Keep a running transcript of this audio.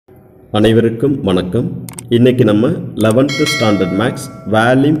அனைவருக்கும் வணக்கம். இன்னைக்கு நம்ம 11th ஸ்டாண்டர்ட் மேக்ஸ்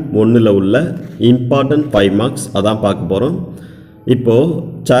வால்யூம் 1ல உள்ள இம்பார்ட்டன்ட் 5 மார்க்ஸ் அதான் பார்க்க போகிறோம். இப்போது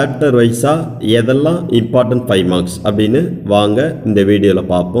சாப்டர் வைஸாக எதெல்லாம் இம்பார்ட்டன்ட் 5 மார்க்ஸ் அப்படின்னு வாங்க இந்த வீடியோவில்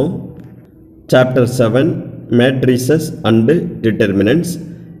பார்ப்போம். Chapter 7 matrices and determinants.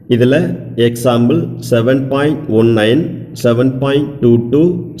 இதில் example 7.19, 7.22,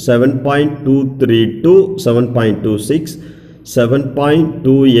 7.232, 7.26,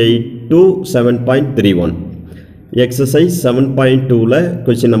 7.28 to 7.31. Exercise 7.2ல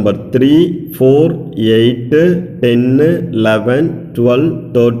question number 3, 4, 8, 10, 11, 12,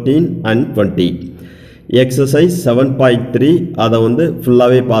 13 and 20. Exercise 7.3 அதை வந்து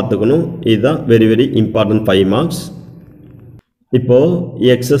ஃபுல்லாகவே பார்த்துக்கணும். இதுதான் very important 5 marks. இப்போது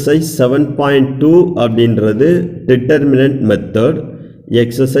exercise 7.2 அப்படின்றது determinant method,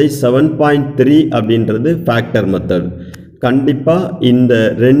 exercise 7.3 அப்படின்றது factor method. கண்டிப்பாக இந்த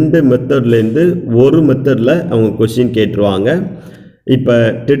ரெண்டு மெத்தட்லேருந்து ஒரு மெத்தடில் அவங்க கொஸ்டின் கேட்டுருவாங்க. இப்போ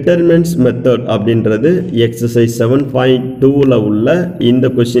டிட்டர்மினன்ட்ஸ் மெத்தட் அப்படின்றது எக்ஸசைஸ் 7.2ல் உள்ள இந்த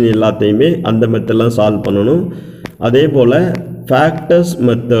கொஸ்டின் எல்லாத்தையுமே அந்த மெத்தட்லாம் சால்வ் பண்ணணும். அதே போல் ஃபேக்டர்ஸ்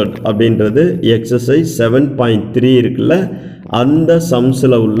மெத்தட் அப்படின்றது எக்ஸசைஸ் 7.3 இருக்குல்ல, அந்த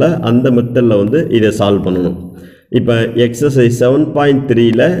சம்ஸில் உள்ள அந்த மெத்தடில் வந்து இதை சால்வ் பண்ணணும். இப்போ எக்ஸசைஸ்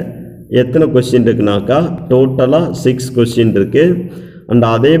 7.3ல் எத்தனை கொஸ்டின் இருக்குனாக்கா டோட்டலாக 6 கொஸ்டின் இருக்குது. அண்ட்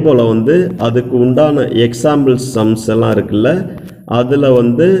அதே போல் வந்து அதுக்கு உண்டான எக்ஸாம்பிள் சம்ஸ் எல்லாம் இருக்குல்ல, அதில்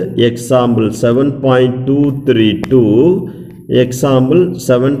வந்து எக்ஸாம்பிள் 7.232, எக்ஸாம்பிள்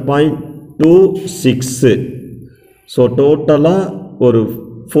 7.26. ஸோ டோட்டலாக ஒரு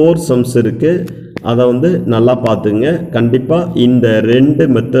 4 சம்ஸ் இருக்குது. அதை வந்து நல்லா பார்த்துங்க. கண்டிப்பாக இந்த ரெண்டு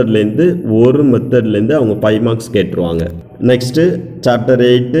மெத்தட்லேருந்து ஒரு மெத்தட்லேருந்து அவங்க 5 marks கேட்டுருவாங்க. Next chapter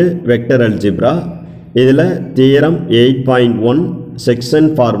 8 vector algebra. இதில் theorem 8.1 section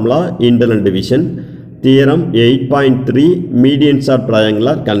formula internal division, theorem 8.3 medians of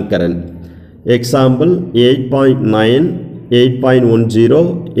triangular concurrent. Example 8.9, 8.10,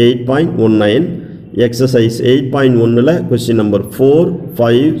 8.19. Exercise 8.1ல question number 4,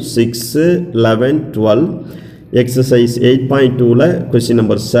 5, 6, 11, 12. Exercise 8.2ல question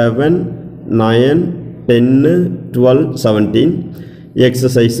number 7, 9, 10, 12, 17.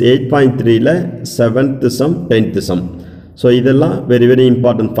 Exercise 8.3ல 7th sum, 10th sum. So இதெல்லாம் very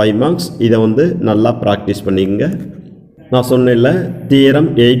important 5 marks. இதை வந்து நல்லா practice பண்ணிக்கங்க. நான் சொன்னேன்ல theorem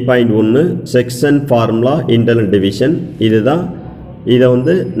 8.1 section formula internal division, இதுதான். இதை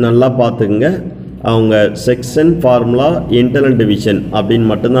வந்து நல்லா பார்த்துக்குங்க. அவங்க செக்ஷன் ஃபார்முலா இன்டர்னல் டிவிஷன் அப்படின்னு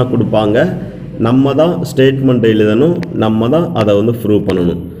மட்டும்தான் கொடுப்பாங்க. நம்ம தான் ஸ்டேட்மெண்ட் எழுதணும், நம்ம தான் அதை வந்து ப்ரூவ்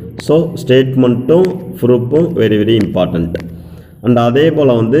பண்ணணும். So ஸ்டேட்மெண்ட்டும் ப்ரூஃபும் very important. அண்ட் அதே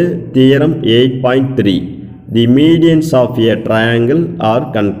போல் வந்து theorem 8.3 the medians of a triangle R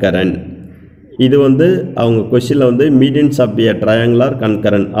concurrent. இது வந்து அவங்க கொஸ்டினில் வந்து medians of a triangle R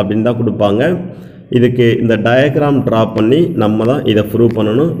concurrent அப்படின்னு தான் கொடுப்பாங்க. இதுக்கு இந்த டயக்ராம் ட்ரா பண்ணி நம்ம தான் இதை ப்ரூவ்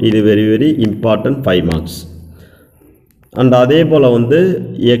பண்ணணும். இது very இம்பார்ட்டன்ட் 5 மார்க்ஸ். அண்ட் அதே போல் வந்து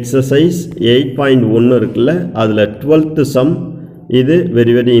எக்ஸசைஸ் 8.1 இருக்குல்ல, அதில் 12th சம், இது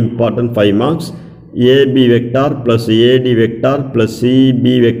very important 5 marks. AB vector plus AD vector plus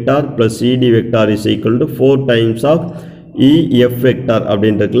CP vector plus CD vector is equal to 4 times of EF vector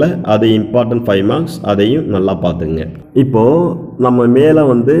அப்படின்றதுல அது இம்பார்ட்டன்ட் 5 மார்க்ஸ். அதையும் நல்லா பார்த்துங்க. இப்போது நம்ம மேலே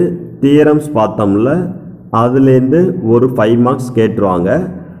வந்து தியரம்ஸ் பார்த்தோம்ல, அதுலேருந்து ஒரு 5 மார்க்ஸ் கேட்டுருவாங்க.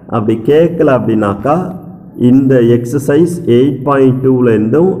 அப்படி கேட்கல அப்படின்னாக்கா இந்த எக்ஸசைஸ்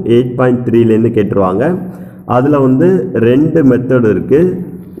 8.2லேருந்தும் 8.3லேருந்து கேட்டுருவாங்க. அதில் வந்து 2 மெத்தட் இருக்குது.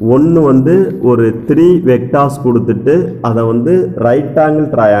 ஒன்று வந்து ஒரு 3 வெக்டார்ஸ் கொடுத்துட்டு அதை வந்து ரைட் ஆங்கிள்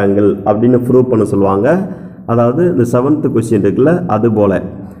ட்ரையாங்கிள் அப்படின்னு ப்ரூவ் பண்ண சொல்லுவாங்க. அதாவது இந்த 7th கொஸ்டின் இருக்குல்ல, அது போல்.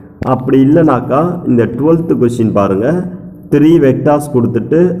 அப்படி இல்லைனாக்கா இந்த 12th கொஸ்டின் பாருங்கள், 3 வெக்டார்ஸ்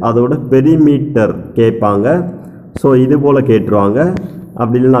கொடுத்துட்டு அதோட பெரிமீட்டர் கேட்பாங்க. ஸோ இது போல் கேட்டுருவாங்க.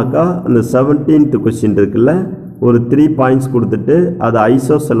 அப்படி இல்லைனாக்கா அந்த 17th கொஸ்டின் இருக்குல்ல, ஒரு 3 பாயிண்ட்ஸ் கொடுத்துட்டு அது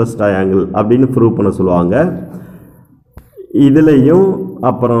ஐசோசெலஸ் ட்ரையாங்கிள் அப்படின்னு ப்ரூவ் பண்ண சொல்லுவாங்க. இதுலேயும்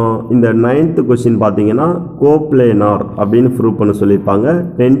அப்புறம் இந்த 9th கொஸ்டின் பார்த்தீங்கன்னா கோப்ளேனார் அப்படின்னு ப்ரூவ் பண்ண சொல்லியிருப்பாங்க.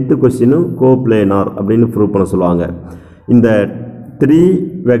 10th கொஸ்டினும் கோப்ளேனார் அப்படின்னு ப்ரூவ் பண்ண சொல்லுவாங்க. இந்த 3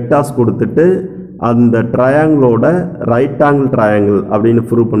 வெக்டார்ஸ் கொடுத்துட்டு அந்த ட்ரையாங்கிளோட ரைட் ஆங்கிள் ட்ரையாங்கிள் அப்படின்னு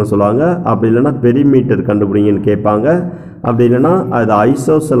ப்ரூவ் பண்ண சொல்லுவாங்க. அப்படி இல்லைனா பெரிமீட்டர் கண்டுபிடிங்கன்னு கேட்பாங்க. அப்படி இல்லைனா அது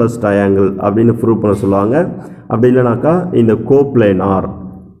ஐசோசெலஸ் ட்ரையாங்கிள் அப்படின்னு ப்ரூவ் பண்ண சொல்லுவாங்க. அப்படி இல்லைனாக்கா இந்த கோப்ளேனார்.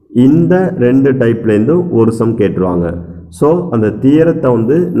 இந்த 2 டைப்லேருந்தும் ஒரு சம் கேட்டுருவாங்க. ஸோ அந்த தியரத்தை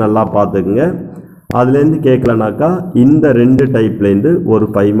வந்து நல்லா பார்த்துக்குங்க. அதுலேருந்து கேட்கலனாக்கா இந்த 2 டைப்லேருந்து ஒரு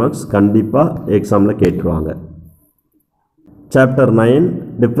 5 மார்க்ஸ் கண்டிப்பாக எக்ஸாமில் கேட்டுருவாங்க. Chapter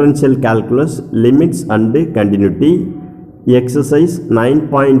 9 Differential Calculus Limits and Continuity. Exercise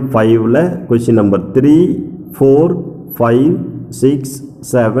 9.5 la question number 3, 4, 5, 6,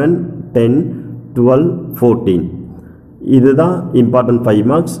 7, 10, 12, 14. இதுதான் இம்பார்ட்டன்ட் 5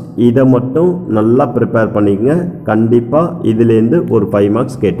 மார்க்ஸ். இதை மட்டும் நல்லா ப்ரிப்பேர் பண்ணிக்கங்க. கண்டிப்பாக இதிலேருந்து ஒரு 5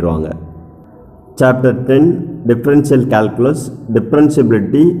 marks கேட்டுருவாங்க. Chapter 10 Differential Calculus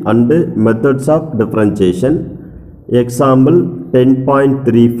Differentiability and Methods of Differentiation. Example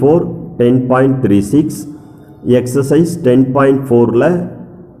 10.34, 10.36. Exercise 10.4 la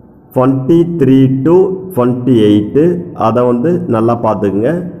 23 to 28 அதை வந்து நல்லா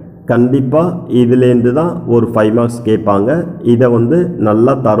பார்த்துக்குங்க. கண்டிப்பாக இதிலேருந்து தான் ஒரு 5 மார்க்ஸ் கேட்பாங்க. இதை வந்து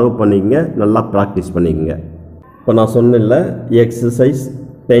நல்லா தரவு பண்ணிக்கங்க, நல்லா ப்ராக்டிஸ் பண்ணிக்கங்க. இப்போ நான் சொன்னேன்ல எக்ஸசைஸ்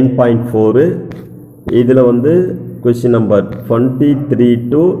 10.4 இதில் வந்து கொஸ்டின் நம்பர் 23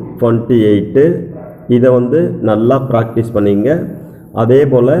 to 28 இதை வந்து நல்லா ப்ராக்டிஸ் பண்ணிங்க. அதே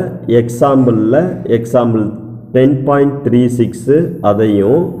போல் எக்ஸாம்பிள் 10.36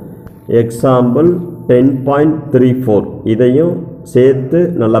 அதையும் எக்ஸாம்பிள் 10.34 இதையும் சேர்த்து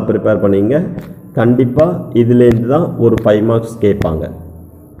நல்லா ப்ரிப்பேர் பண்ணிங்க. கண்டிப்பாக இதிலேருந்து தான் ஒரு 5 மார்க்ஸ் கேட்பாங்க.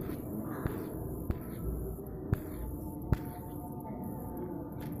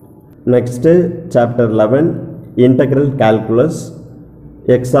 Next chapter 11 Integral Calculus.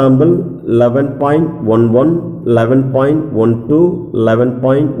 Example 11.11, 11.12,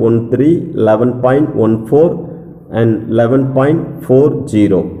 11.13, 11.14 and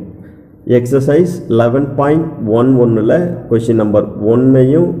 11.40. Exercise 11.11 ல question number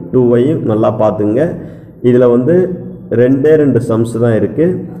 1ஐயும் 2ஐயும் நல்லா பார்த்துங்க. இதில் வந்து ரெண்டு சம்ஸ் தான்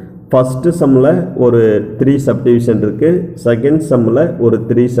இருக்குது. ஃபஸ்ட்டு சம்மில் ஒரு 3 சப்டிவிஷன் இருக்குது, செகண்ட் சம்மில் ஒரு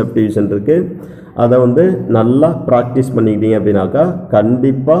 3 சப்டிவிஷன் இருக்குது. அதை வந்து நல்லா ப்ராக்டிஸ் பண்ணிக்கிட்டீங்க அப்படின்னாக்கா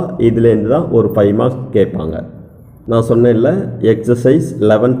கண்டிப்பாக இதுலேருந்து தான் ஒரு 5 மார்க்ஸ் கேட்பாங்க. நான் சொன்னேன்ல எக்ஸசைஸ்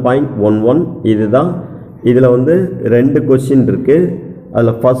 11.11 இதுதான். இதில் வந்து 2 கொஸ்டின் இருக்குது.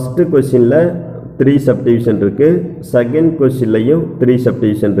 அதில் ஃபஸ்ட்டு கொஸ்டினில் 3 சப்டிவிஷன் இருக்குது, செகண்ட் கொஸ்டின்லையும் 3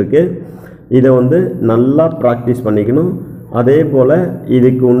 சப்டிவிஷன் இருக்குது. இதை வந்து நல்லா ப்ராக்டிஸ் பண்ணிக்கணும். அதே போல்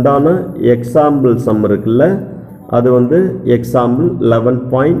இதுக்கு உண்டான எக்ஸாம்பிள் சம் இருக்குல்ல, அது வந்து எக்ஸாம்பிள்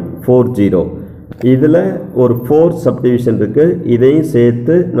 11.40 இதில் ஒரு 4 சப்டிவிஷன் இருக்குது. இதையும்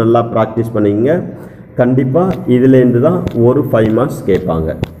சேர்த்து நல்லா ப்ராக்டிஸ் பண்ணிங்க. கண்டிப்பாக இதிலேருந்து தான் ஒரு 5 மார்க்ஸ் கேட்பாங்க.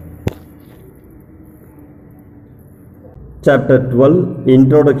 Chapter 12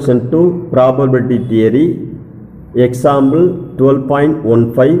 Introduction to Probability Theory. Example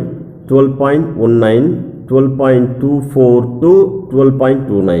 12.15, 12.19, 12.24 to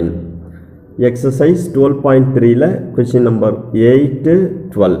 12.29. Exercise 12.3 ல question number 8,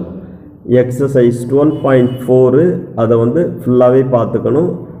 12. Exercise 12.4 அதை வந்து ஃபுல்லாகவே பார்த்துக்கணும்.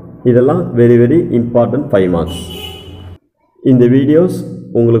 இதெல்லாம் வெரி வெரி இம்பார்ட்டன்ட் 5 மார்க்ஸ். இந்த வீடியோஸ்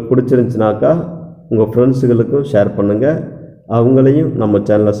உங்களுக்கு பிடிச்சிருந்துச்சுனாக்கா உங்கள் ஃப்ரெண்ட்ஸுகளுக்கும் ஷேர் பண்ணுங்கள். அவங்களையும் நம்ம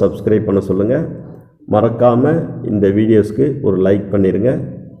சேனலை சப்ஸ்கிரைப் பண்ண சொல்லுங்கள். மறக்காமல் இந்த வீடியோஸ்க்கு ஒரு லைக் பண்ணிடுங்க.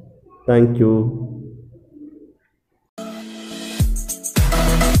 தேங்க்யூ.